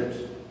and sinners?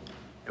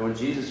 And when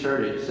Jesus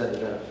heard it, he said to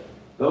them,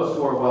 those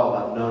who are well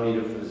have no need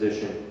of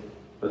physician,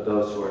 but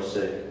those who are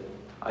sick.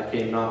 I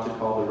came not to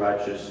call the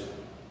righteous,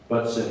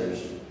 but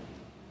sinners.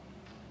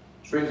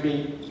 Which brings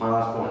me to my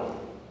last point.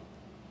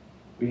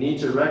 We need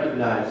to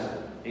recognize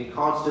and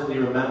constantly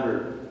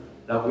remember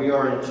that we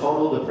are in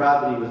total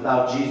depravity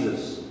without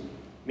Jesus,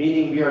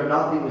 meaning we are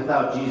nothing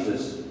without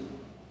Jesus.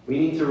 We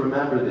need to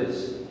remember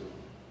this,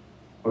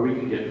 or we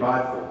can get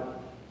prideful,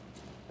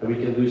 and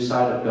we can lose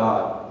sight of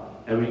God,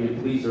 and we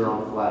can please our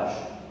own flesh.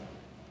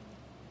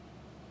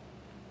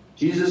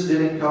 Jesus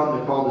didn't come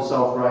to call the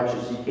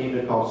self-righteous, he came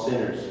to call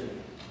sinners.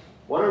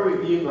 What are we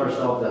viewing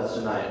ourselves as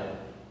tonight?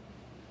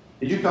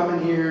 Did you come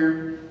in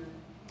here?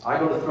 I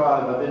go to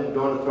Thrive. I've been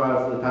going to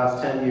Thrive for the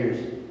past 10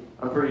 years.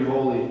 I'm pretty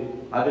holy.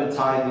 I've been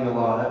tithing a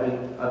lot.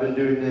 I've been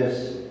doing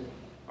this.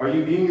 Are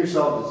you viewing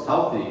yourself as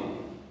healthy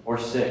or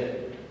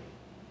sick?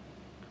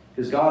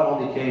 Because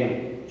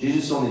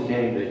Jesus only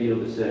came to heal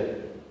the sick.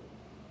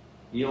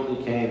 He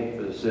only came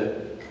for the sick.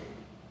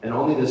 And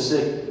only the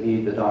sick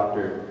need the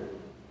doctor.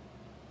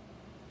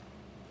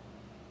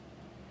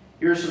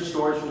 Here are some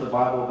stories from the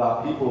Bible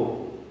about people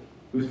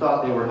who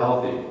thought they were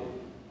healthy.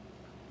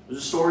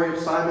 There's a story of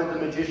Simon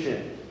the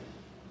magician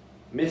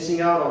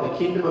missing out on the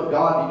kingdom of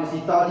God because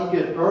he thought he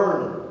could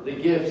earn the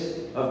gifts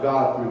of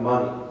God through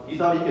money. He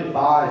thought he could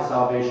buy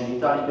salvation. He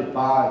thought he could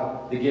buy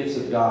the gifts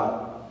of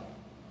God.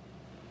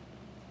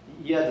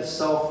 He had this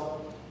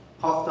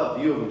self-puffed up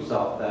view of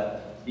himself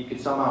that he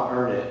could somehow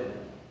earn it.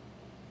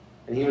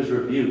 And he was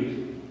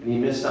rebuked. and he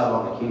missed out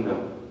on the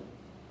kingdom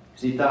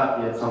because he thought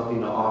he had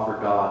something to offer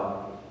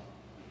God.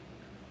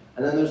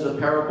 And then there's the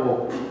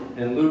parable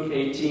in Luke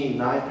 18,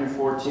 9 through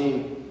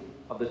 14,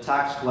 of the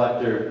tax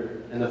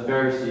collector and the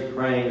Pharisee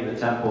praying in the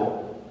temple.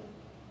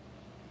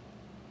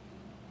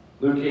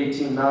 Luke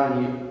 18,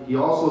 9, he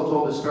also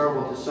told this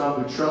parable to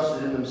some who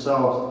trusted in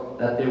themselves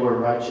that they were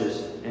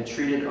righteous and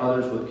treated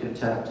others with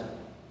contempt.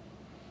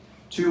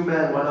 2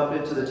 men went up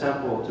into the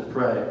temple to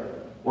pray,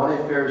 one a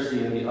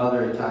Pharisee and the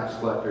other a tax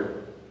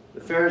collector.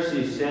 The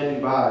Pharisee,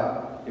 standing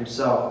by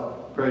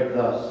himself, prayed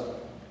thus: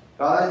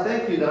 God, I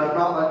thank you that I'm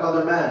not like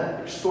other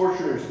men,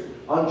 extortioners,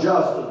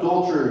 unjust,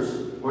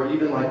 adulterers, or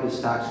even like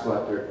this tax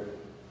collector.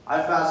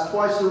 I fast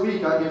twice a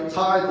week, I give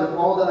tithes of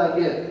all that I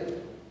get.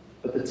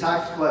 But the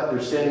tax collector,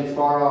 standing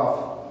far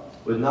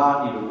off, would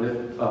not even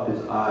lift up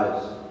his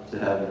eyes to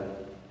heaven,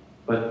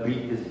 but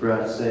beat his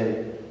breast,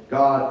 saying,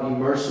 God, be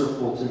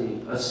merciful to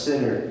me, a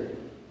sinner.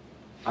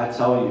 I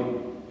tell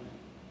you,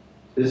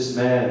 this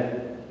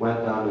man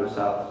went down to his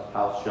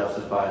house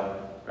justified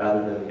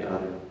rather than the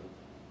other.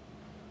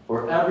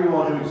 For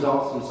everyone who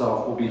exalts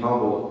himself will be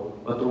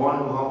humbled, but the one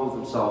who humbles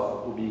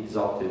himself will be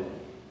exalted.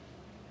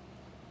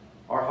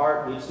 Our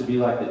heart needs to be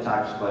like the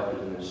tax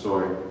collectors in this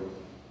story.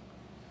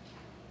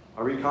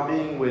 Are we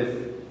coming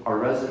with our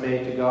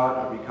resume to God?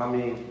 Are we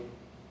coming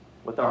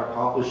with our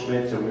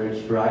accomplishments and we're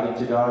just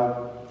bragging to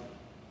God?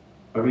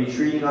 Are we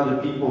treating other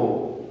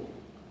people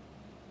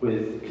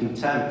with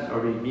contempt?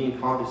 Are we being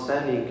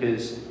condescending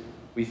because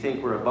we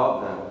think we're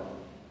above them?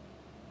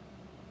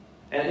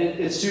 And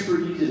it's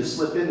super easy to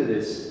slip into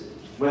this.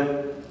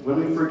 When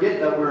we forget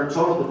that we're in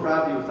total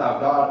depravity without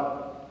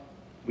God,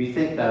 we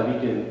think that we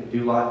can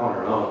do life on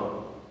our own.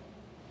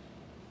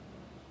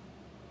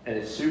 And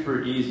it's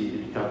super easy to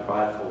become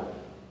prideful.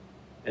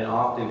 And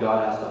often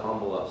God has to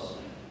humble us.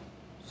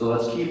 So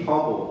let's keep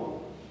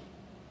humble,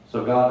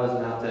 so God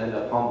doesn't have to end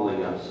up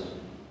humbling us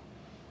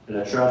in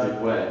a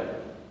tragic way.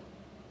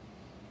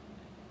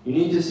 You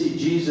need to see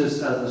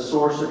Jesus as the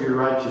source of your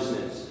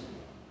righteousness,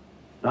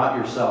 not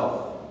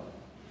yourself.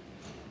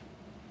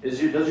 Does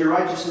your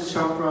righteousness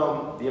come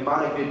from the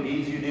amount of good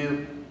deeds you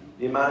do,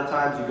 the amount of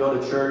times you go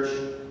to church,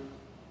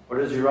 or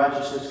does your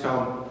righteousness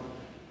come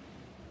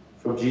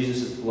from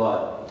Jesus'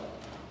 blood?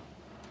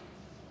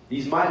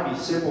 These might be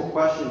simple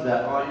questions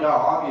that, yeah,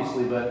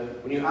 obviously,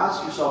 but when you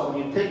ask yourself,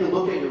 when you take a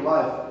look at your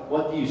life,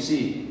 what do you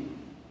see?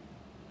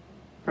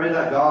 Pray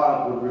that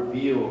God would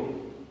reveal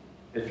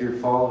if you're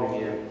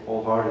following Him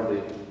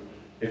wholeheartedly,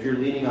 if you're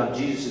leaning on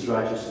Jesus'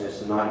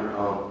 righteousness and not your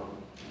own.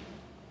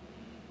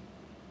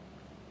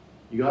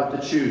 You have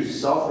to choose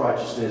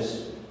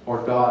self-righteousness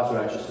or God's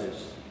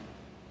righteousness.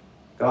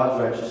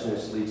 God's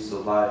righteousness leads to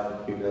life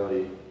and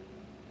humility.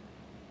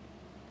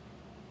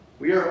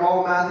 We are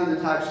all Matthew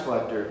the tax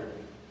collector.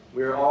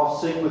 We are all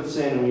sick with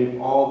sin, and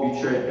we've all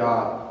betrayed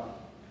God.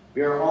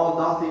 We are all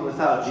nothing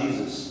without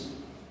Jesus.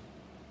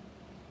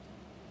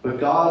 But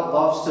God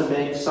loves to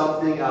make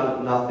something out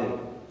of nothing.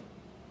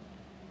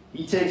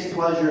 He takes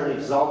pleasure in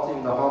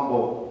exalting the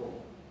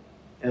humble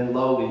and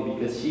lowly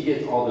because He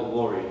gets all the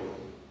glory.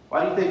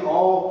 Why do you think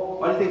all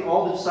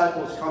the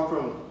disciples come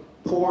from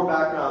poor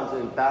backgrounds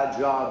and bad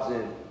jobs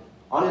and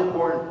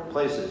unimportant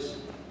places?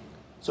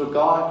 So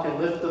God can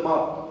lift them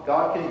up.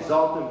 God can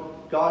exalt them.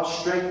 God's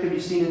strength can be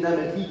seen in them,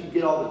 and He can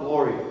get all the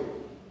glory.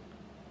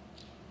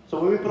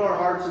 So when we put our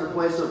hearts in a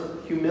place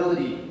of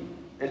humility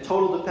and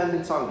total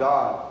dependence on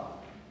God,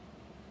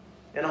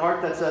 and a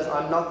heart that says,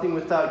 I'm nothing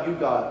without you,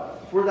 God.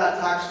 If we're that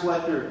tax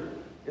collector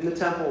in the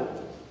temple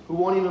who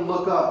won't even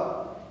look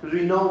up because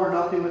we know we're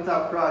nothing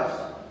without Christ,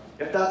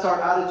 if that's our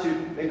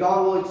attitude, then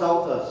God will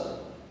exalt us.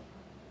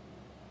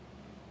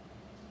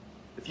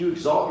 If you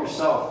exalt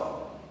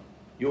yourself,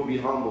 you'll be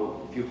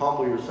humbled. If you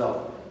humble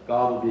yourself,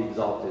 God will be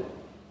exalted.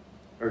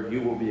 Or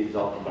you will be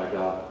exalted by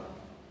God.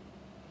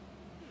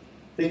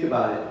 Think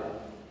about it.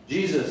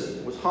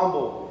 Jesus was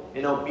humble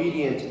and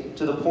obedient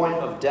to the point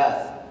of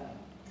death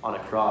on a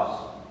cross.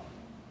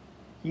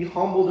 He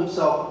humbled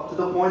Himself to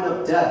the point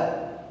of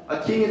death.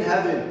 A king in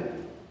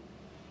heaven.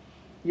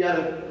 He had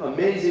an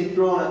amazing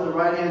throne at the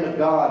right hand of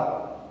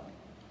God.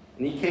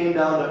 And He came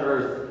down to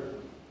earth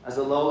as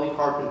a lowly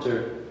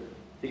carpenter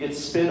to get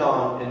spit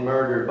on and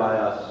murdered by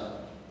us.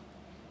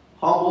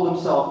 Humbled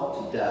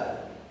Himself to death.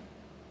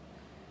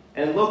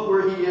 And look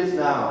where He is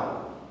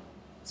now.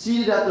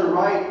 Seated at the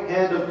right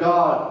hand of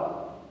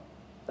God.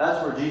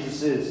 That's where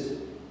Jesus is.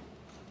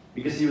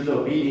 Because He was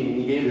obedient and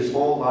He gave His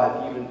whole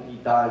life. Even He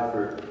died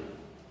for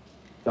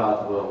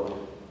God's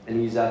will.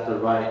 And He's at the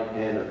right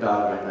hand of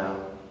God right now.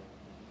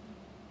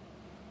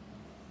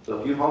 So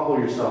if you humble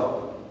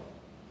yourself,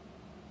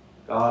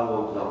 God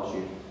will exalt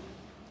you.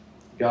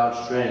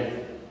 God's strength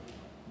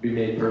will be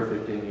made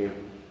perfect in you.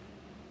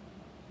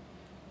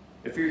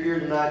 If you're here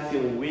tonight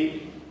feeling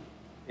weak,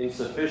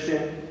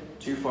 insufficient,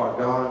 too far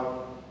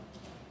gone,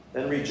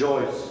 then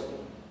rejoice,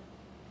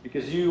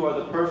 because you are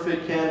the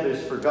perfect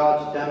canvas for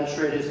God to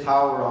demonstrate His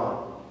power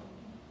on.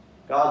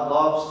 God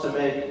loves to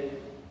make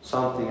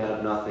something out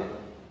of nothing.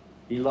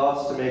 He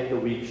loves to make the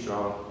weak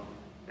strong,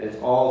 and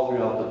it's all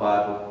throughout the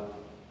Bible.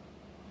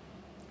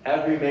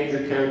 Every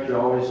major character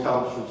always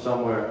comes from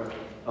somewhere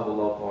of a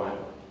low point.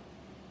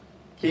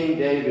 King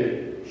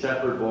David,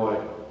 shepherd boy,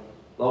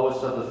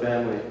 lowest of the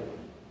family.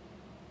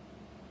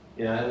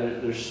 Yeah,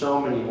 there's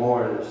so many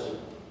more.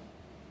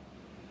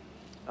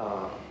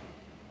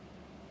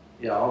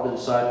 All the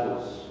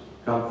disciples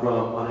come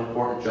from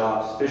unimportant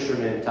jobs,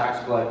 fishermen,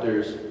 tax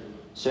collectors,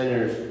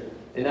 sinners.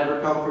 They never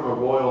come from a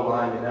royal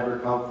line. They never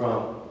come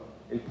from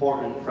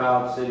important,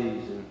 proud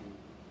cities and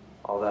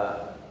all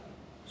that.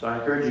 So I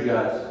encourage you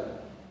guys,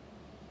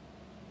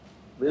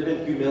 live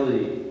in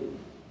humility.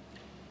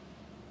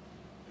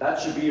 That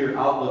should be your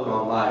outlook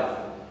on life,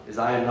 is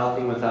I am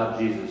nothing without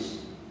Jesus.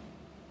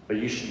 But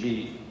you should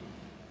be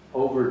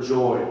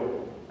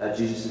overjoyed that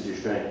Jesus is your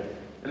strength.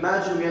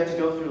 Imagine we had to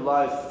go through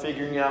life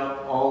figuring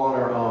out all on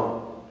our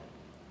own.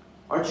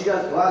 Aren't you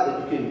guys glad that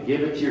you can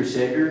give it to your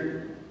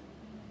Savior?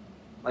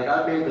 Like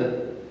I made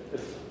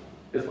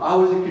if I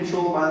was in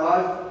control of my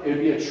life, it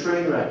would be a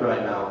train wreck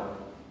right now.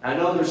 I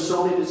know there's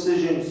so many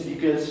decisions you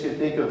guys can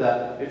think of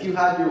that if you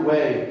had your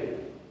way,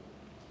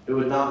 it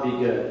would not be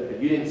good.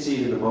 If you didn't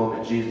see it in the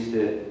moment, Jesus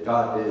did.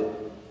 God did.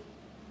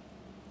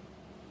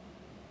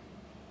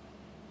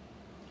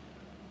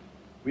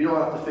 We don't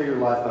have to figure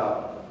life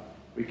out.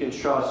 We can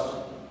trust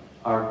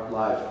our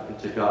life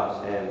into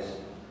God's hands.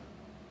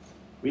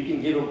 We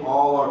can give Him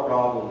all our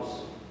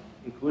problems,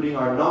 including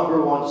our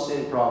number one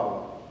sin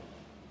problem.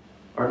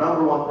 Our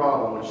number one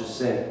problem, which is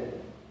sin.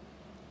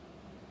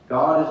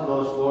 God is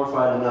most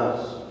glorified in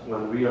us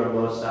when we are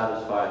most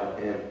satisfied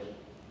in Him.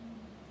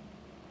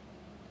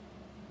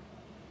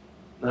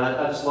 And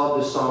I just love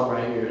this song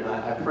right here, and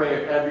I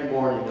pray it every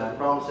morning, and I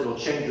promise it will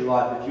change your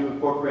life if you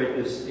incorporate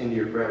this into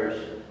your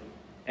prayers.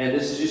 And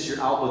this is just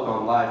your outlook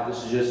on life.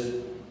 This is just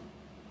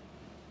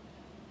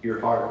your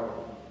heart.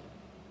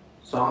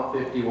 Psalm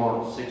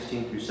 51,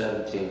 16 through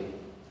 17.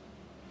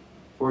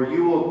 For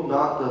you will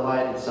not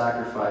delight in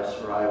sacrifice,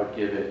 for I would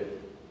give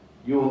it.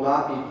 You will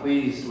not be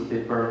pleased with a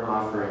burnt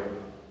offering.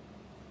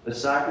 The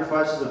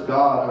sacrifices of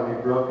God are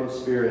a broken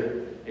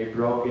spirit, a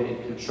broken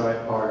and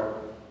contrite heart.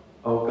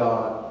 O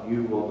God,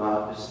 you will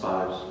not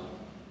despise.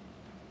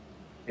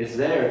 It's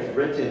there, it's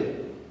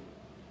written.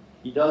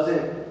 He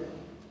doesn't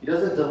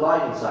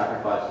delight in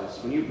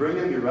sacrifices. When you bring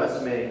Him your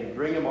resume, you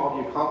bring Him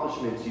all the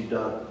accomplishments you've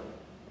done,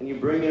 and you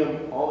bring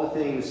Him all the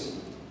things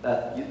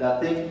that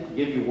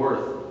give you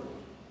worth,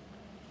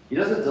 He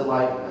doesn't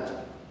delight in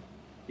that.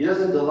 He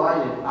doesn't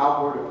delight in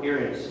outward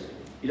appearance.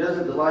 He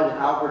doesn't delight in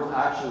outward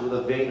actions with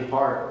a vain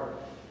heart.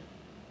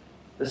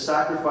 The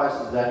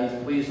sacrifices that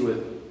He's pleased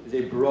with is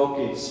a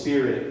broken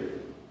spirit.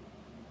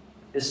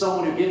 It's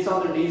someone who gets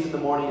on their knees in the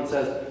morning and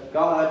says,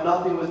 God, I have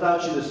nothing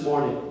without you this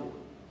morning.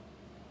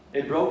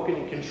 A broken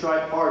and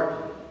contrite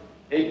heart.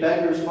 A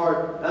beggar's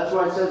heart. That's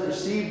why it says,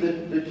 receive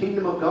the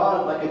kingdom of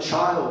God like a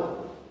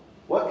child.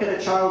 What can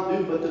a child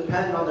do but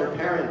depend on their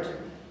parent?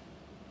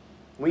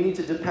 We need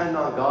to depend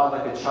on God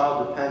like a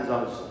child depends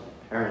on his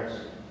parents.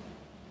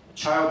 A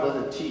child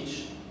doesn't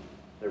teach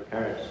their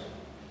parents.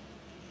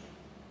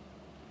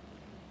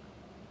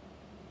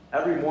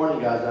 Every morning,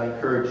 guys, I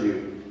encourage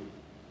you,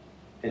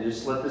 and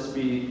just let this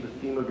be the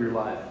theme of your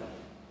life,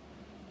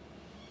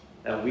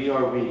 that we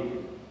are weak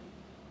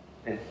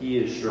and He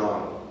is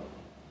strong.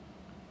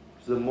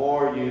 So the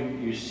more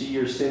you see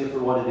your sin for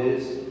what it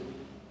is,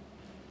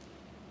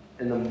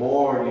 and the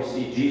more you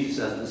see Jesus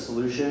as the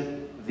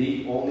solution,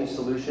 the only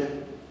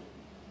solution,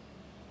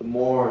 the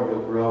more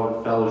you'll grow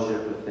in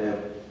fellowship with Him,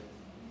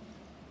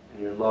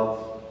 and your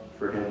love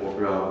for Him will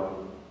grow.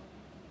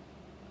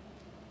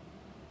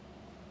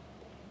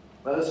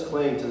 Let us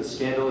cling to the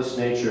scandalous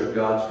nature of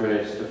God's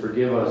grace to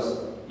forgive us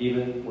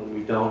even when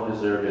we don't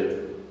deserve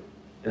it.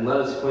 And let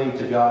us cling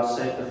to God's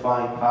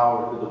sanctifying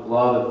power through the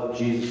blood of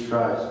Jesus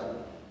Christ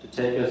to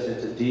take us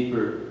into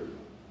deeper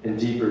and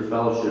deeper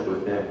fellowship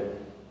with Him.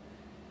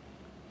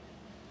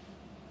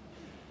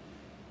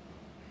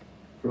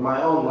 For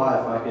my own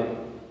life,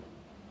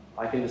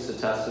 I can just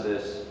attest to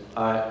this.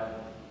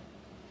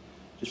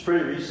 Just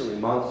pretty recently,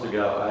 months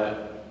ago,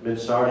 I've been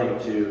starting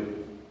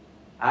to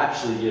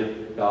actually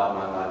give God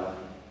my life.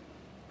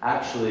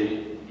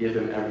 Actually give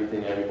Him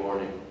everything every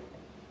morning.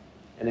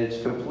 And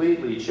it's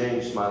completely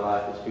changed my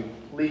life. It's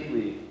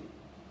completely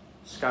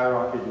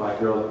skyrocketed my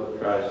growth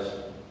with Christ.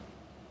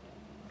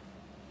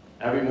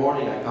 Every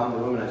morning I come to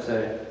Him and I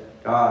say,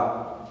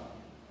 God,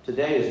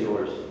 today is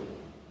yours.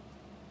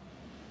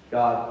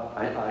 God,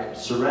 I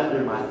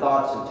surrender my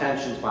thoughts,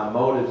 intentions, my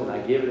motives, and I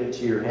give it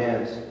into your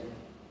hands.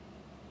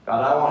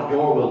 God, I want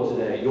your will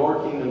today.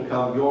 Your kingdom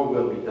come, your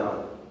will be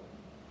done.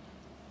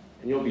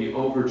 And you'll be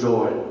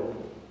overjoyed.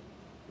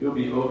 You'll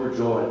be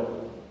overjoyed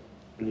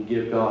when you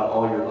give God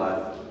all your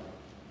life.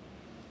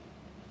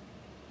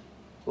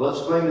 Well,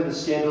 let's cling to the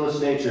scandalous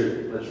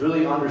nature. Let's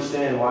really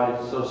understand why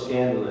it's so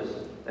scandalous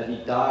that He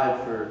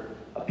died for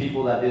a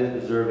people that didn't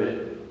deserve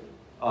it,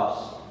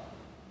 us.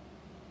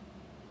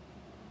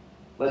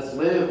 Let's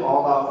live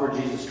all out for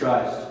Jesus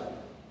Christ.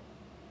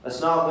 Let's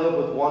not live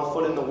with one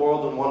foot in the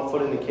world and one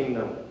foot in the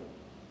kingdom.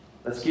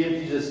 Let's give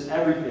Jesus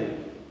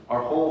everything,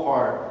 our whole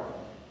heart,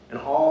 and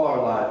all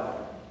our life.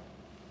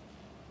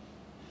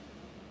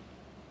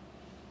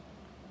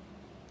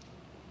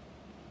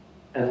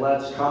 And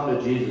let's come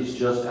to Jesus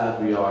just as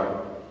we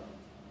are.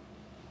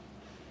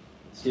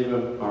 Let's give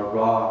him our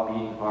raw,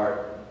 beating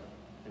heart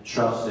and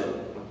trust him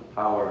with the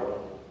power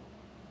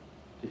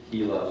to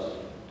heal us,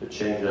 to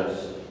change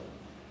us.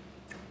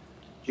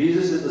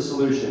 Jesus is the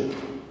solution.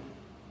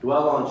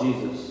 Dwell on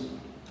Jesus.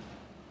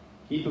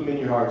 Keep him in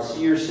your heart.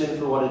 See your sin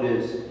for what it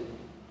is.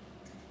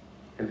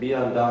 And be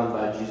undone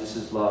by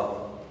Jesus'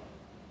 love.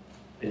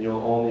 And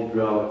you'll only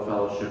grow in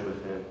fellowship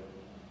with him.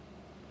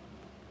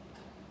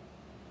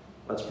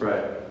 Let's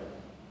pray.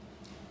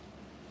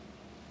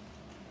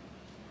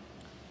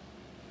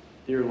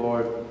 Dear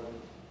Lord,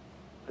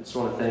 I just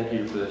want to thank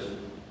you for this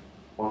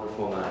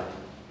wonderful night.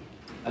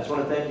 I just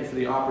want to thank you for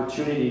the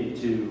opportunity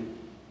to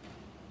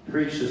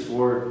preach this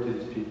word to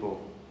these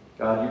people.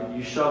 God,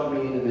 you shoved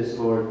me into this,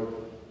 Lord,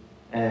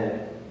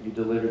 and you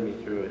delivered me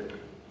through it.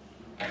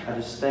 I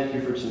just thank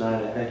you for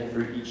tonight. I thank you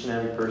for each and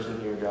every person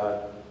here,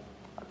 God.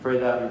 I pray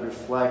that we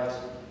reflect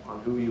on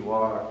who you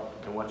are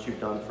and what you've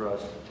done for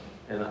us.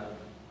 And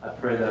I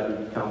pray that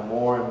we become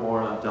more and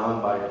more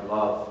undone by your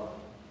love.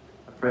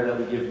 I pray that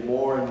we give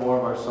more and more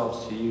of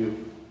ourselves to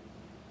you.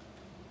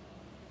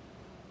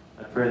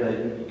 I pray that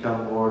you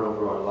become Lord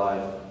over our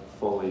life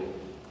fully.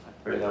 I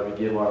pray that we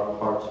give our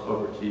hearts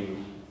over to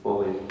you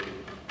fully.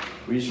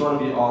 We just want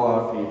to be all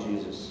out for you,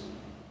 Jesus.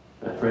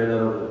 And I pray that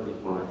over the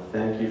people. And I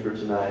thank you for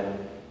tonight. In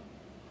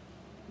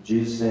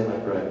Jesus' name I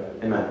pray.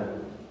 Amen.